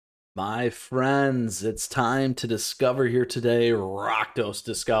My friends, it's time to discover here today Rakdos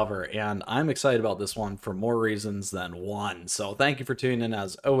Discover, and I'm excited about this one for more reasons than one. So thank you for tuning in.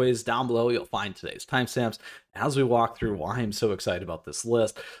 As always, down below you'll find today's timestamps as we walk through why I'm so excited about this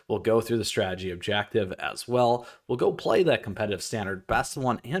list. We'll go through the strategy objective as well. We'll go play that competitive standard best of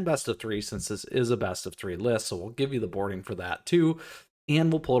one and best of three, since this is a best of three list, so we'll give you the boarding for that too.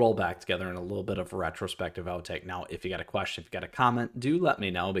 And we'll pull it all back together in a little bit of a retrospective outtake. Now, if you got a question, if you got a comment, do let me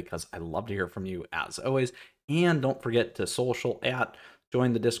know, because I love to hear from you as always. And don't forget to social at,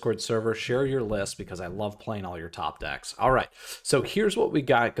 join the Discord server, share your list, because I love playing all your top decks. All right, so here's what we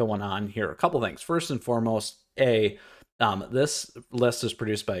got going on here. A couple things. First and foremost, this list is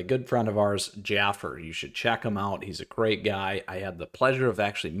produced by a good friend of ours, Jaffer. You should check him out. He's a great guy. I had the pleasure of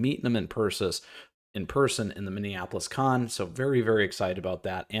actually meeting him in person in the Minneapolis Con. So very, very excited about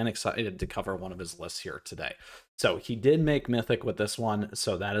that, and excited to cover one of his lists here today. So he did make Mythic with this one,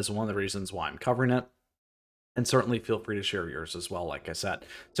 so that is one of the reasons why I'm covering it. And certainly feel free to share yours as well, like I said.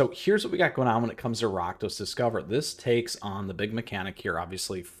 So here's what we got going on when it comes to Rakdos Discover. This takes on the big mechanic here,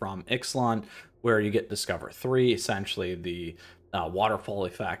 obviously, from Ixalan, where you get Discover 3, essentially the waterfall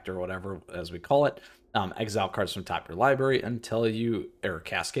effect, or whatever as we call it. Exile cards from top of your library until you, or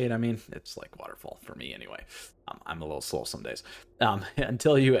cascade, I mean, it's like waterfall for me anyway. I'm a little slow some days.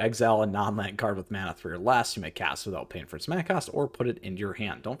 Until you exile a non-land card with mana 3 or less, you may cast without paying for its mana cost, or put it into your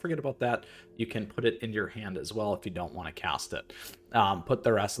hand. Don't forget about that. You can put it into your hand as well if you don't want to cast it. Put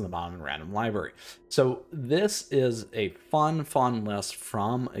the rest in the bottom in random library. So this is a fun list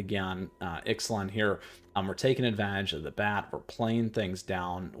from, again, Ixalan here. We're taking advantage of the bat. We're playing things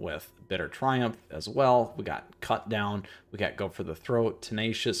down with Bitter Triumph as well. We got Cut Down. We got Go for the Throat,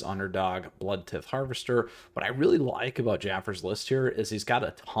 Tenacious Underdog, Blood Tith Harvester. What I really like about Jaffer's list here is he's got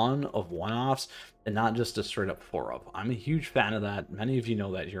a ton of one-offs and not just a straight up 4-of. I'm a huge fan of that. Many of you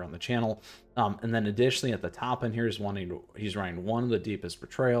know that here on the channel. And then additionally at the top in here he's running one of the Deepest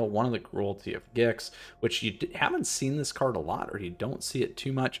Betrayal, one of the Cruelty of Gix, which you haven't seen this card a lot, or you don't see it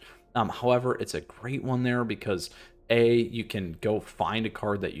too much. However, it's a great one there because you can go find a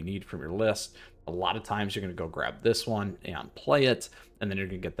card that you need from your list. A lot of times you're going to go grab this one and play it, and then you're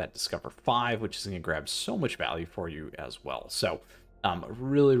going to get that Discover 5, which is going to grab so much value for you as well. So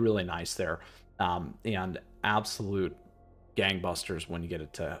really nice there, and absolute gangbusters when you get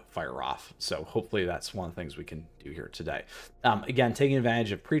it to fire off. So hopefully that's one of the things we can do here today. Again, taking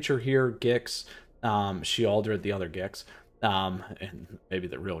advantage of Preacher here, Gix, Shealdred, the other Gix, and maybe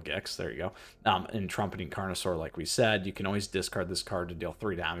the real Gix, there you go, and Trumpeting Carnosaur, like we said. You can always discard this card to deal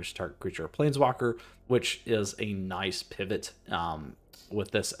 3 damage to target creature or planeswalker, which is a nice pivot with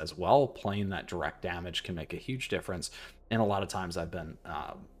this as well. Playing that direct damage can make a huge difference, and a lot of times I've been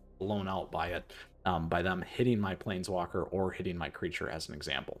blown out by it, by them hitting my planeswalker or hitting my creature, as an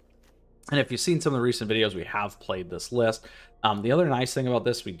example. And if you've seen some of the recent videos, we have played this list. The other nice thing about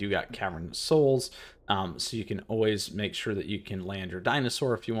this, we do got Caverns of Souls, so you can always make sure that you can land your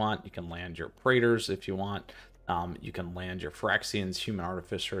Dinosaur if you want. You can land your Praetors if you want. You can land your Phyrexians, Human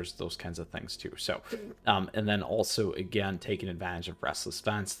Artificers, those kinds of things too. So, and then also, again, taking advantage of Restless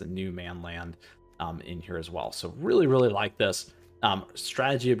Fence, the new man land in here as well. So really like this.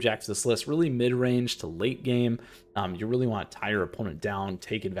 Strategy objectives, this list really mid-range to late game. You really want to tie your opponent down,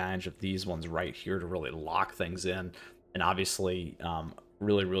 take advantage of these ones right here to really lock things in, and obviously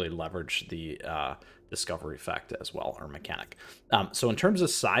really leverage the discovery effect as well, or mechanic. So in terms of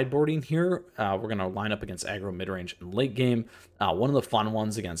sideboarding here, we're going to line up against aggro, mid-range, and late game. One of the fun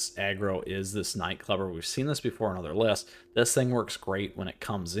ones against aggro is this Nightclubber. We've seen this before in other lists. This thing works great when it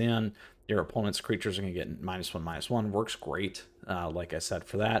comes in. Your opponent's creatures are going to get -1/-1. Works great, like I said,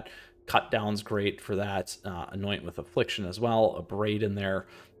 for that. Cut Down's great for that. Anoint with Affliction as well. A Braid in there.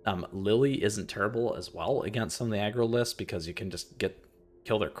 Lily isn't terrible as well against some of the aggro lists, because you can just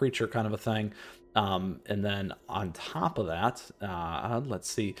kill their creature, kind of a thing. And then on top of that, let's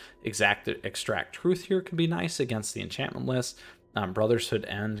see, Extract Truth here can be nice against the enchantment list. Brotherhood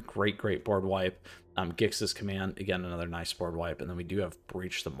End, great board wipe. Gix's Command, again, another nice board wipe. And then we do have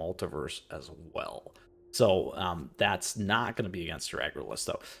Breach the Multiverse as well. So that's not going to be against your aggro list,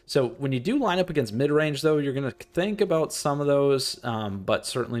 though. So when you do line up against mid-range, though, you're going to think about some of those, but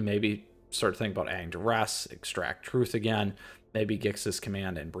certainly maybe start thinking about adding Duress, Extract Truth again, maybe Gix's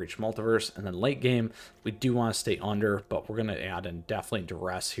Command and Breach Multiverse. And then late game, we do want to stay under, but we're going to add in definitely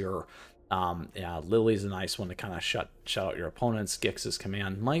Duress here. Yeah, Lily's a nice one to kind of shut out your opponents. Gix's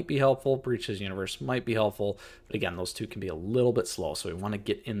Command might be helpful. Breach's Universe might be helpful. But again, those two can be a little bit slow, so we want to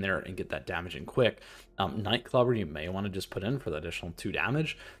get in there and get that damage in quick. Nightclubber, you may want to just put in for the additional 2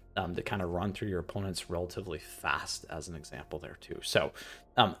 damage. to kind of run through your opponents relatively fast as an example there too. So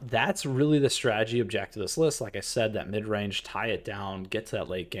that's really the strategy objective of this list. Like I said, that mid-range, tie it down, get to that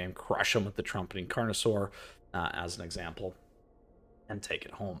late game, crush them with the Trumpeting Carnosaur as an example, and take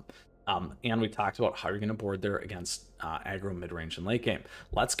it home. And we talked about how you're going to board there against aggro, mid-range, and late game.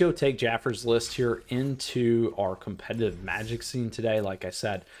 Let's go take Jaffer's list here into our competitive Magic scene today. Like I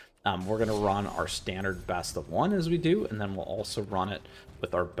said, we're going to run our standard best of 1 as we do, and then we'll also run it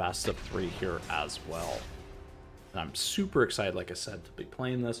with our best of 3 here as well. And I'm super excited, like I said, to be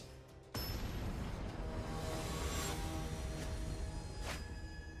playing this.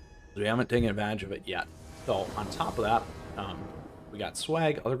 We haven't taken advantage of it yet. So on top of that, we got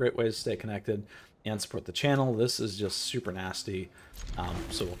swag, other great ways to stay connected and support the channel. This is just super nasty,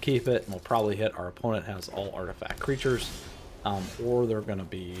 so we'll keep it, and we'll probably hit our opponent has all artifact creatures, or they're going to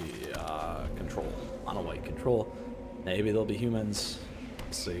be control, mono white control. Maybe they'll be humans.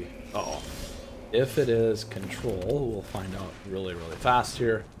 Let's see. Uh-oh. If it is control, we'll find out really, really fast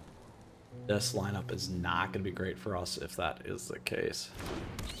here. This lineup is not going to be great for us if that is the case.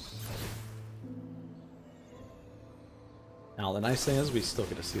 Now, the nice thing is we still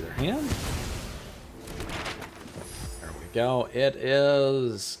get to see their hand. There we go. It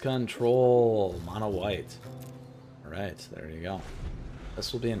is control, mono white. All right, there you go.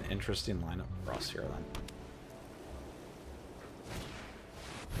 This will be an interesting lineup for us here then.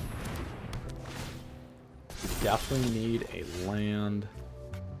 We definitely need a land.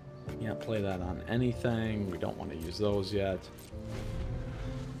 Can't play that on anything. We don't want to use those yet.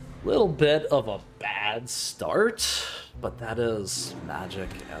 Little bit of a bad start, but that is Magic,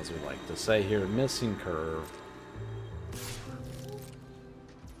 as we like to say here. Missing curve.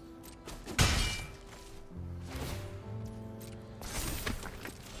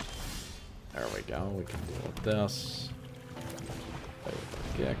 There we go. We can deal with this. Play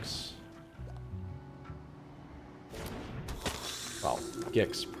with our Gix. Well,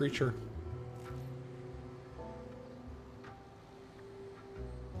 Gix Preacher.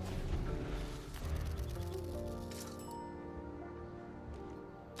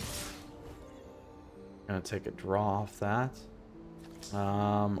 Gonna take a draw off that.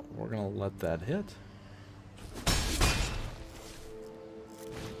 We're gonna let that hit.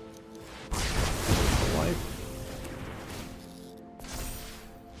 Life.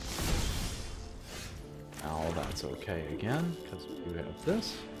 Now that's okay again, because we do have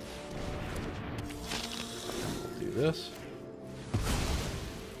this. And we'll do this.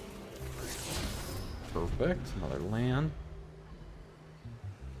 Perfect. Another land.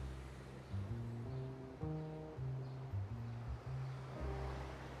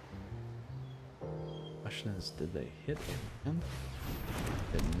 Question is, did they hit him?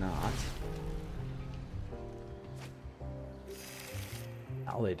 Did not.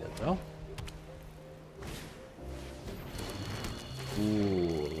 Now they did though.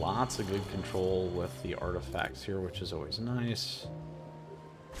 Ooh, lots of good control with the artifacts here, which is always nice.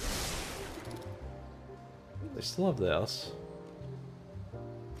 They still have this.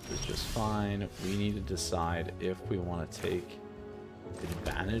 It's just fine. We need to decide if we want to take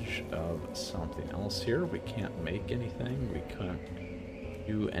advantage of something else here. We can't make anything. We couldn't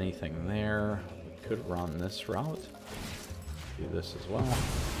do anything there. We could run this route. Do this as well.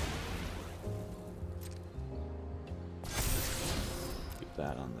 Keep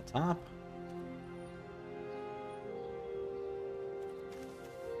that on the top.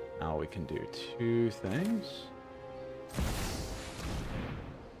 Now we can do two things.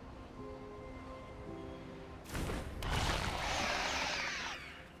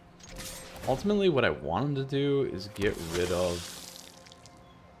 Ultimately, what I want him to do is get rid of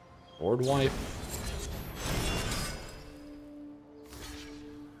board wipe.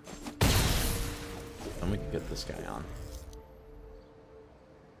 Then we can get this guy on.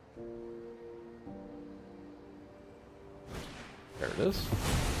 There it is.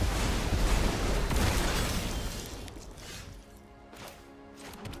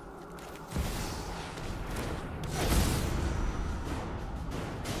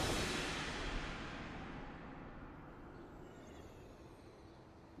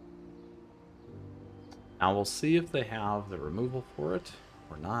 Now we'll see if they have the removal for it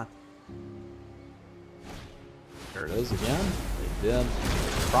or not. There it is again. They did.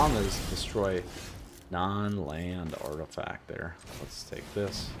 The problem is destroy non-land artifact there. Let's take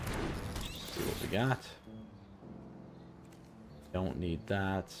this. See what we got. Don't need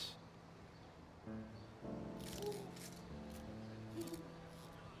that.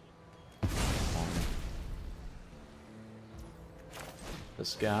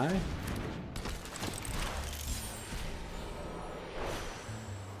 This guy.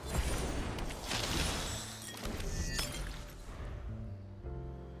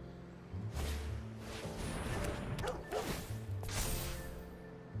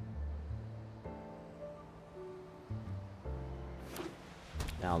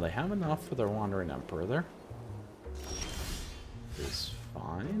 Now, they have enough for their Wandering Emperor there. Is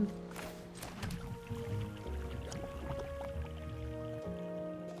fine.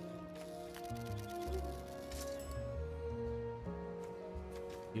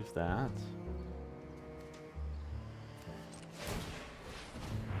 Use that.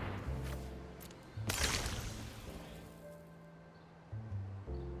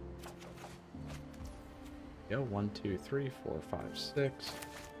 Go 1, 2, 3, 4, 5, 6.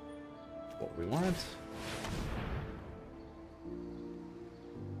 What we want.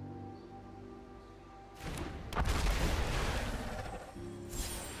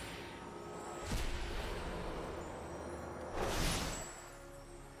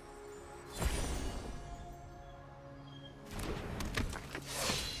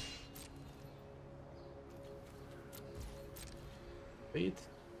 Wait.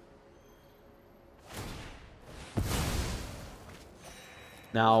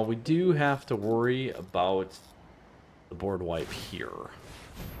 Now, we do have to worry about the board wipe here.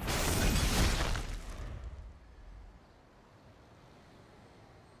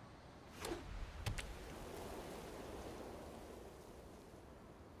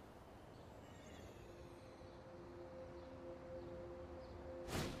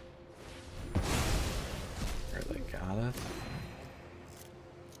 There, they got it.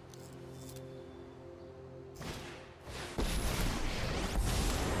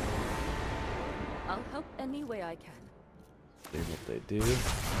 I'll help any way I can. See what they do.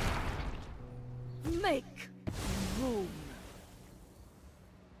 Make room.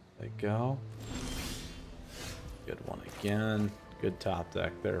 They go. Good one again. Good top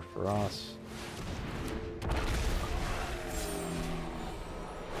deck there for us.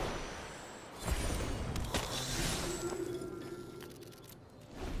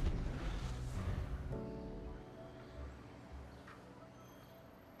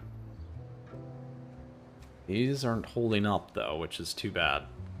 These aren't holding up, though, which is too bad.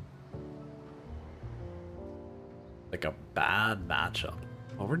 Like a bad matchup.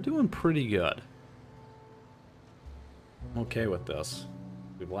 Well, we're doing pretty good. I'm okay with this.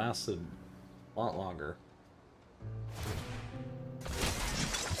 We've lasted a lot longer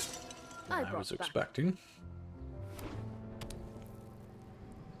than I was expecting.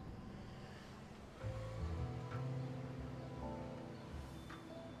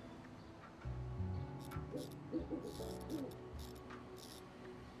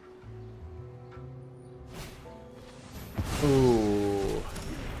 Ooh.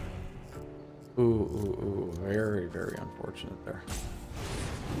 Ooh. Very, very unfortunate there.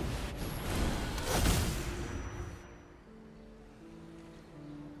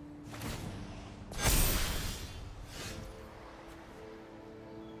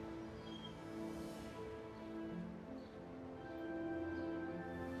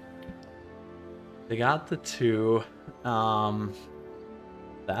 They got the 2.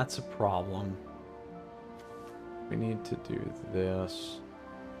 That's a problem. We need to do this.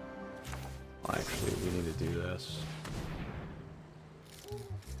 Well, actually, we need to do this.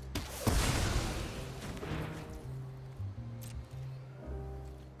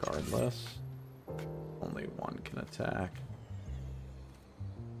 Regardless, only one can attack.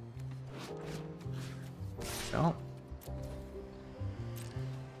 Go.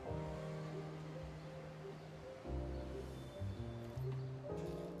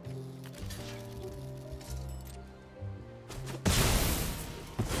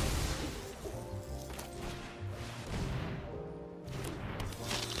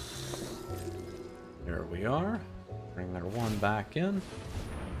 There we are. Bring their 1 back in.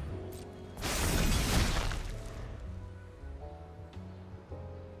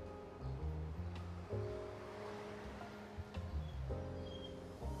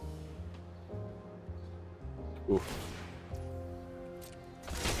 Oof.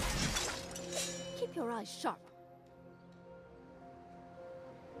 Keep your eyes sharp.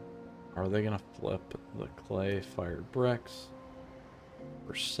 Are they gonna flip the clay fired bricks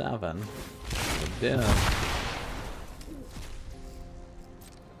for 7? They did.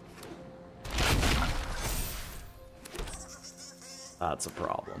 That's a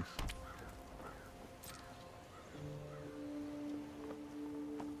problem.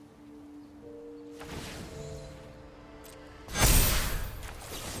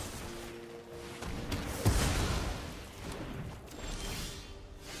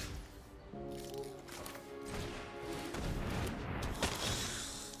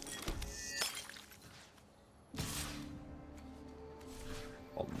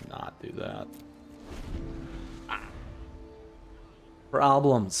 I'll not do that.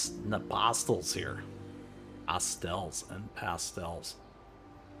 Problems. And the pastels here. Pastels and pastels.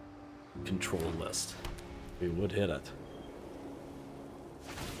 control list. We would hit it.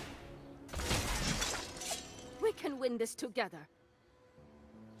 We can win this together.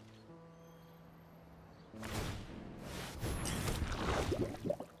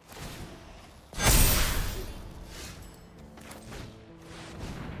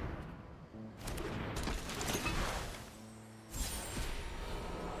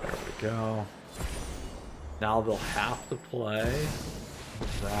 There we go. Now they'll have to play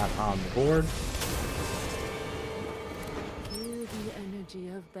that on the board. Feel the energy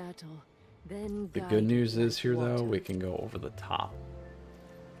of battle. Then The guide good it news like is here, though, water. we can go over the top.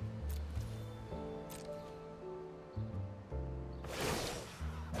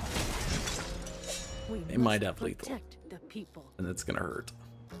 We They must might have lethal. protect the people. And it's gonna hurt.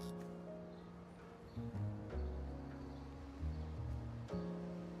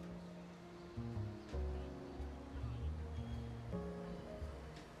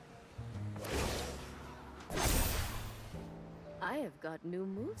 I have got new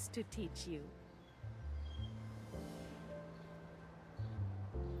moves to teach you.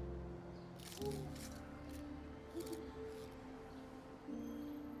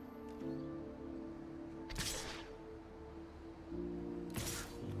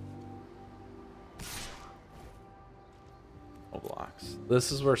 No blocks.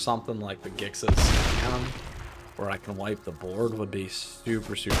 This is where something like the Gix's Scan, where I can wipe the board, would be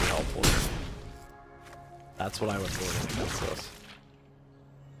super, super helpful. That's what I would put against this.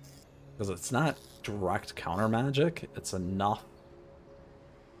 Because it's not direct counter magic, it's enough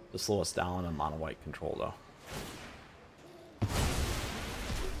to slow us down in mono white control, though.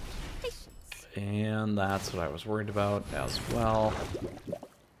 Patience. And that's what I was worried about as well.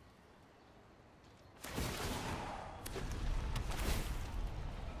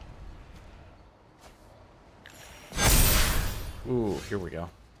 Ooh, here we go.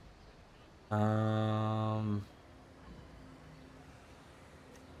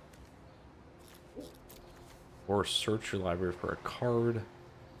 Or search your library for a card.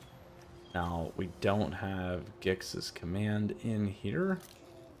 Now, we don't have Gix's command in here.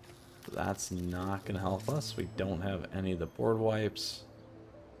 So that's not going to help us. We don't have any of the board wipes.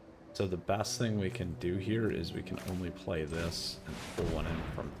 So the best thing we can do here is we can only play this and pull one in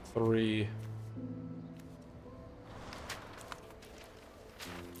from 3.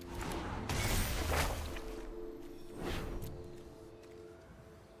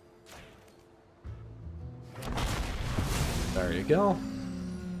 There you go.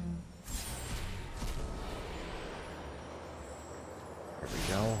 There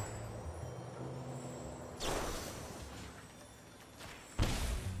we go.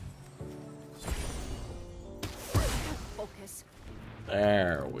 Focus.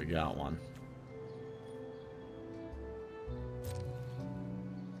 There, we got one.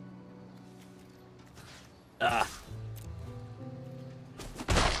 Ah.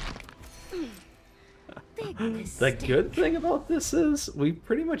 Big The mistake. good thing about this is we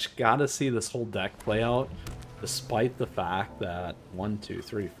pretty much got to see this whole deck play out, despite the fact that 1, 2,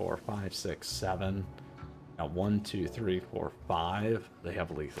 3, 4, 5, 6, 7. Now 1, 2, 3, 4, 5. They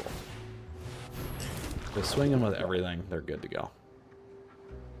have lethal. They're swinging with everything. They're good to go.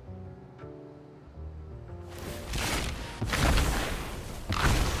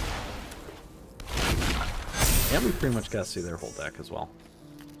 And we pretty much got to see their whole deck as well.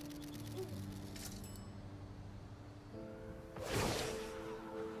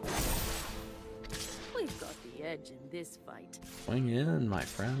 We've got the edge in this fight. Swing in, my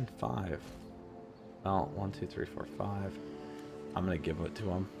friend. 5. Well, 1, 2, 3, 4, 5. I'm going to give it to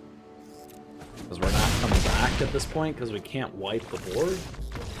him. Because we're not coming back at this point because we can't wipe the board.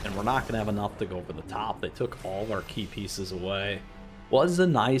 And we're not going to have enough to go over the top. They took all our key pieces away. Was a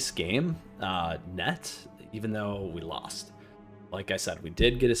nice game, net, even though we lost. Like I said, we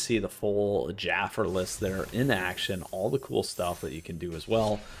did get to see the full Jaffer list there in action. All the cool stuff that you can do as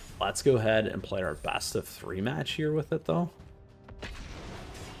well. Let's go ahead and play our best of 3 match here with it, though.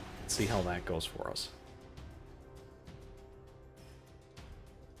 Let's see how that goes for us.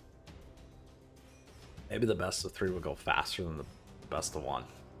 Maybe the best of 3 will go faster than the best of 1.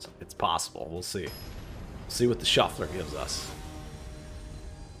 So it's possible. We'll see. See what the shuffler gives us.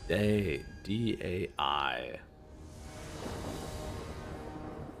 D-A-I.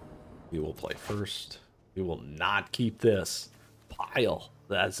 We will play first. We will not keep this. Pile.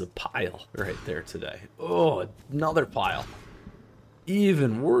 That's a pile right there today. Oh, another pile.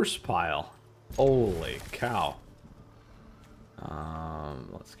 Even worse pile. Holy cow.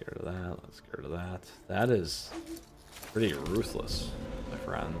 Let's get rid of that. Let's get rid of that. That is pretty ruthless, my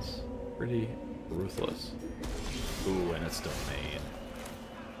friends. Pretty ruthless. Ooh, and it's domain.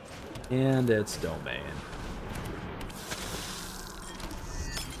 And it's domain.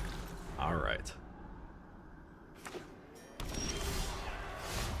 All right.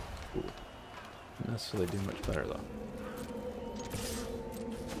 Ooh. Not necessarily do much better though.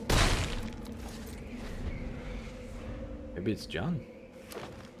 Maybe it's John.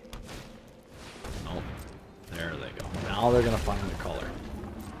 Oh, there they go. Now they're gonna find the color.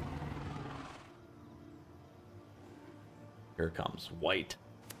 Here it comes, white.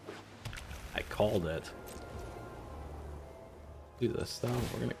 I called it. Do this though.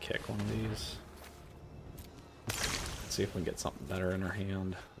 We're gonna kick one of these. Let's see if we can get something better in our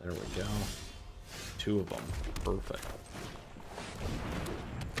hand. There we go. 2 of them. Perfect.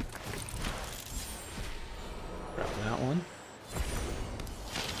 Grab that one.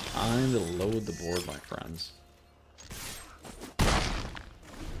 Time to load the board, my friends.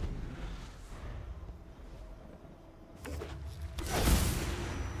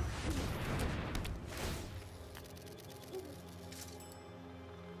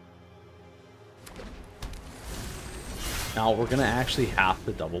 Now we're gonna actually have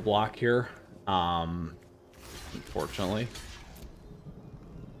to double block here, unfortunately.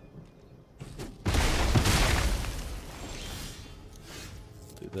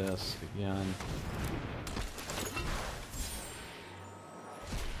 Do this again.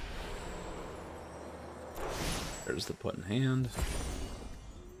 There's the put in hand.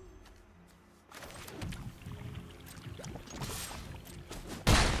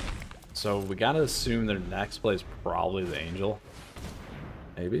 So we gotta assume their next play is probably the Angel.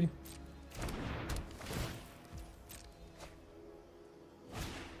 Maybe?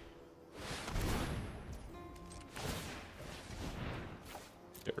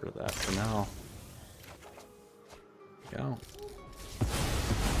 Get rid of that for now. There we go.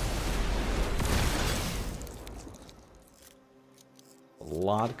 A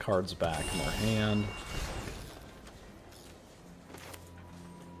lot of cards back in their hand.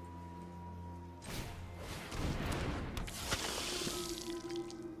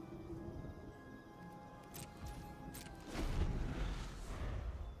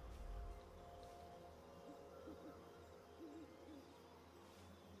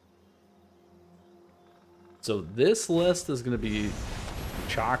 So this list is going to be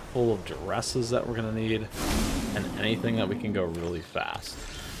chock full of duresses that we're going to need, and anything that we can go really fast.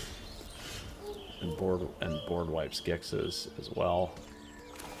 And board wipes Gixes as well.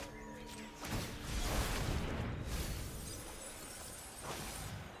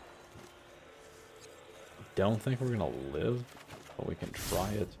 Don't think we're going to live, but we can try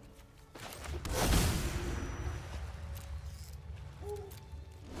it.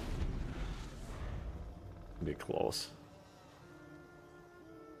 Be close.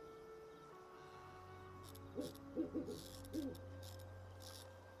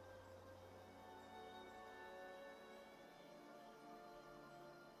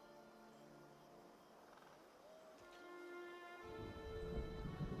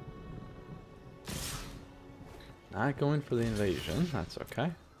 Not going for the invasion, that's okay.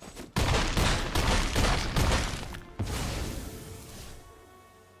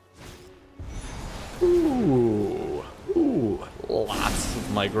 Ooh, lots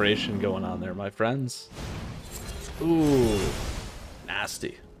of migration going on there, my friends. Ooh,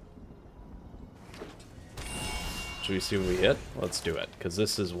 nasty. Should we see what we hit? Let's do it, because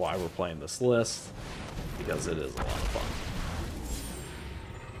this is why we're playing this list, because it is a lot of fun.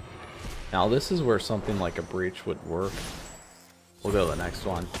 Now this is where something like a breach would work. We'll go to the next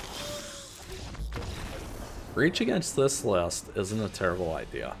one. Breach against this list isn't a terrible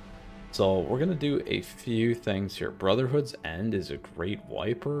idea. So we're going to do a few things here. Brotherhood's End is a great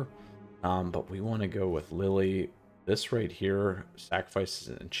wiper, but we want to go with Lily. This right here, Sacrifices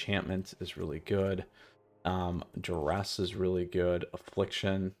and Enchantment, is really good. Duress is really good.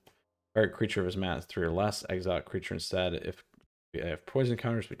 Affliction. Target creature of his mana is 3 or less. Exile creature instead. If we have poison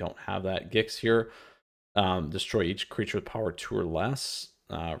counters, we don't have that. Gix here. Destroy each creature with power 2 or less.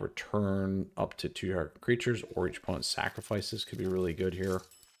 Return up to 2 target creatures, or each opponent's sacrifices could be really good here.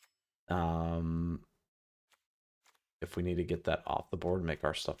 If we need to get that off the board, make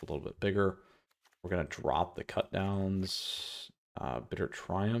our stuff a little bit bigger, we're going to drop the cut downs. Bitter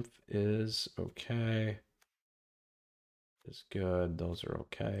Triumph is okay. Is good. Those are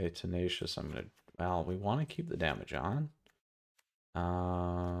okay. Tenacious, I'm going to, well, we want to keep the damage on.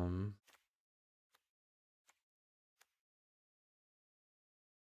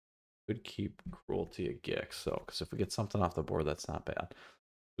 Could keep Cruelty a Gix, so, because if we get something off the board, that's not bad.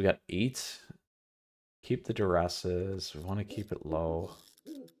 We got 8. Keep the duresses. We want to keep it low.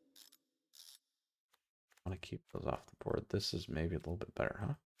 Want to keep those off the board. This is maybe a little bit better,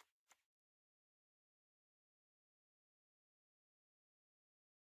 huh?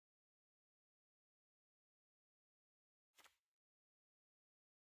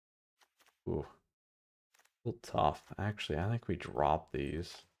 Ooh. A little tough. Actually, I think we drop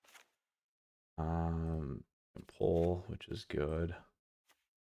these. Pull, which is good.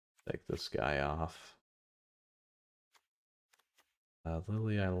 Take this guy off.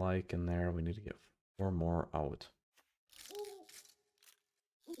 Lily I like in there. We need to get 4 more out.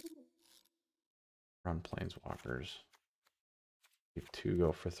 Run planeswalkers. Keep 2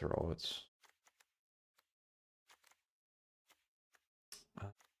 go for throats.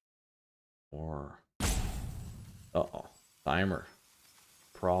 Or uh-oh. Timer.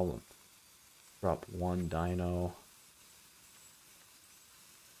 Problem. Drop 1 dino.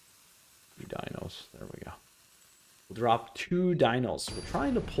 2 dinos. There we go. We'll drop 2 dinos. We're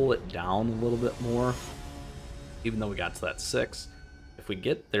trying to pull it down a little bit more. Even though we got to that 6. If we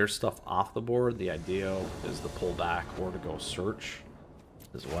get their stuff off the board, the idea is to pull back or to go search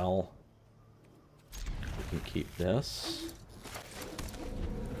as well. We can keep this.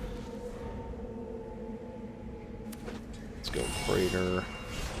 Let's go Crater.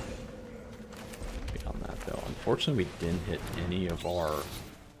 Beyond that though, unfortunately we didn't hit any of our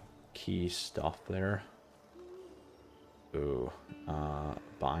key stuff there. Ooh,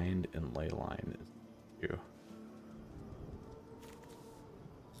 Bind and Leyline is you.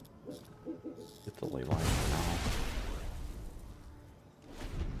 Get the Leyline now.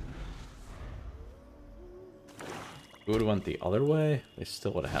 If we would have went the other way, they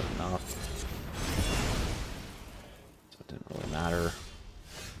still would have had enough. So it didn't really matter.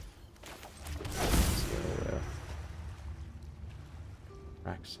 Let's go with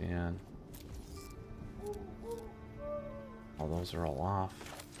Raxian. All those are all off.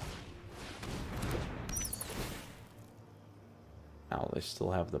 Now they still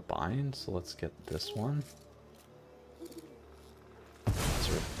have the bind, so let's get this one.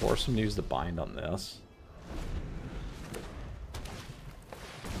 So force them to use the bind on this.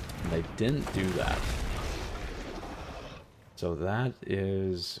 And they didn't do that. So that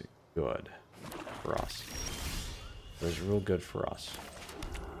is good for us. It was real good for us.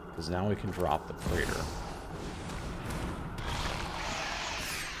 Because now we can drop the Crater.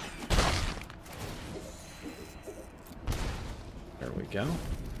 There we go.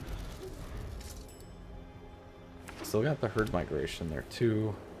 Still got the herd migration there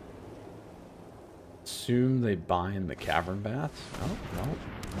too. Assume they bind the cavern bath. Oh, no.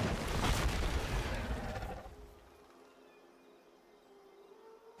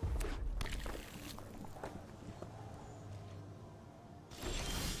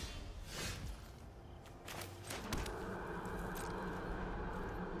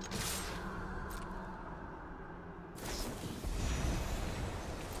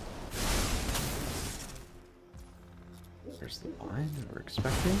 There's the bind that we're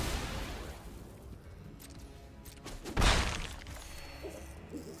expecting.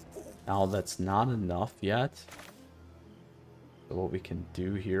 Now that's not enough yet. So what we can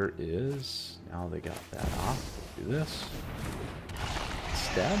do here is, now they got that off, we'll do this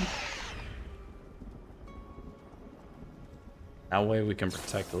instead. That way we can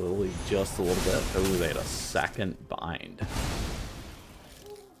protect Lily just a little bit. Oh, they had a second bind.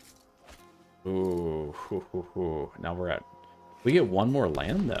 Ooh, hoo, hoo, hoo. Now we're at... If we get 1 more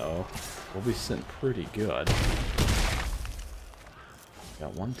land, though, we'll be sitting pretty good.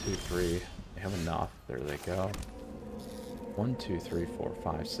 Got 1, 2, 3. They have enough. There they go. 1, 2, 3, 4,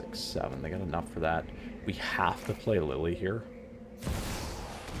 5, 6, 7. They got enough for that. We have to play Lily here.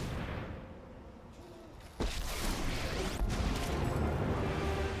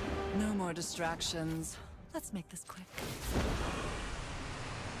 No more distractions. Let's make this quick.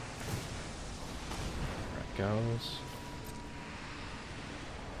 There it goes.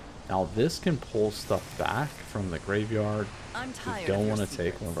 Now this can pull stuff back from the graveyard. I'm tired. We don't want to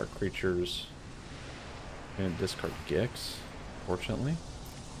take one of our creatures. We're going to discard Gix, fortunately.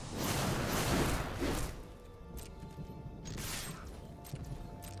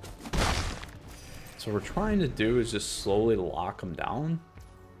 So what we're trying to do is just slowly lock them down.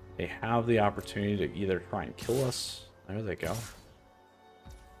 They have the opportunity to either try and kill us. There they go.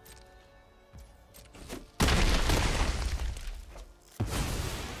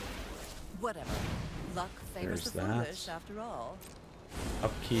 Whatever. Luck favors the foolish, after all.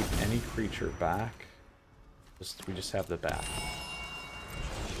 Upkeep any creature back. We just have the back.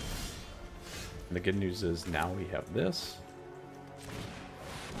 And the good news is now we have this.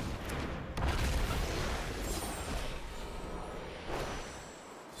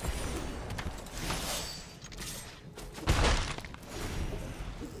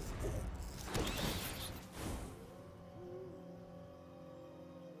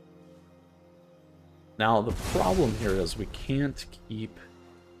 Now the problem here is we can't keep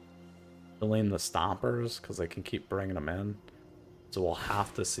filling the stompers because they can keep bringing them in. So we'll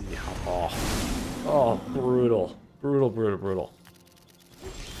have to see how... Oh, brutal. Brutal, brutal, brutal.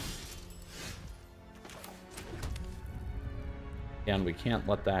 And we can't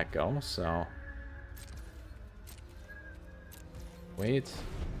let that go, so... Wait.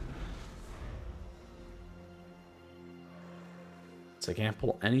 So I can't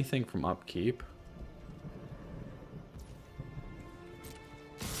pull anything from upkeep.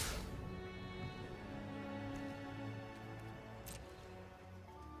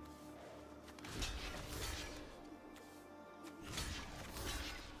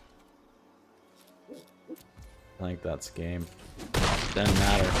 I think that's game. Didn't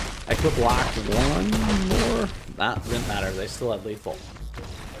matter. I could block one more. That didn't matter. They still had lethal.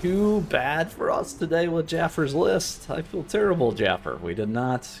 Too bad for us today with Jaffer's list. I feel terrible, Jaffer. We did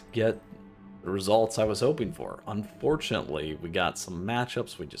not get the results I was hoping for. Unfortunately, we got some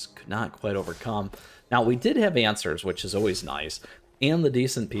matchups we just could not quite overcome. Now, we did have answers, which is always nice. And the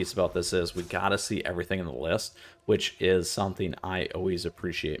decent piece about this is we got to see everything in the list, which is something I always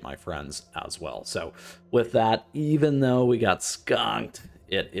appreciate, my friends, as well. So with that, even though we got skunked,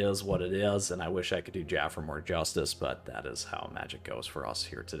 it is what it is, and I wish I could do Jaffer more justice, but that is how Magic goes for us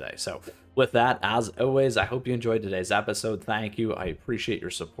here today. So with that, as always, I hope you enjoyed today's episode. Thank you. I appreciate your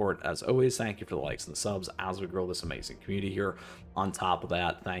support. As always, thank you for the likes and the subs as we grow this amazing community here. On top of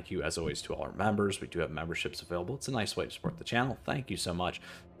that, thank you, as always, to all our members. We do have memberships available. It's a nice way to support the channel. Thank you so much.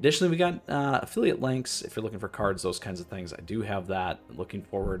 Additionally, we got affiliate links if you're looking for cards, those kinds of things. I do have that. Looking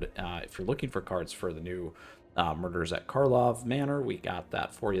forward, if you're looking for cards for the new Murders at Karlov Manor, we got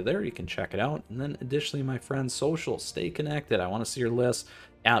that for you there. You can check it out. And then additionally, my friends, social, stay connected. I want to see your list.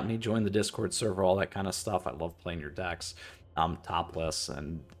 At me, join the Discord server, all that kind of stuff. I love playing your decks, top lists,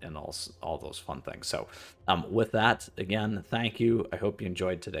 and all those fun things. So with that, again, thank you. I hope you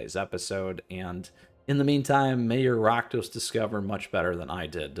enjoyed today's episode. And in the meantime, may your Rakdos discover much better than I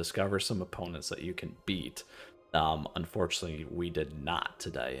did. Discover some opponents that you can beat. Unfortunately, we did not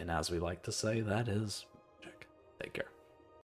today. And as we like to say, that is... Take care.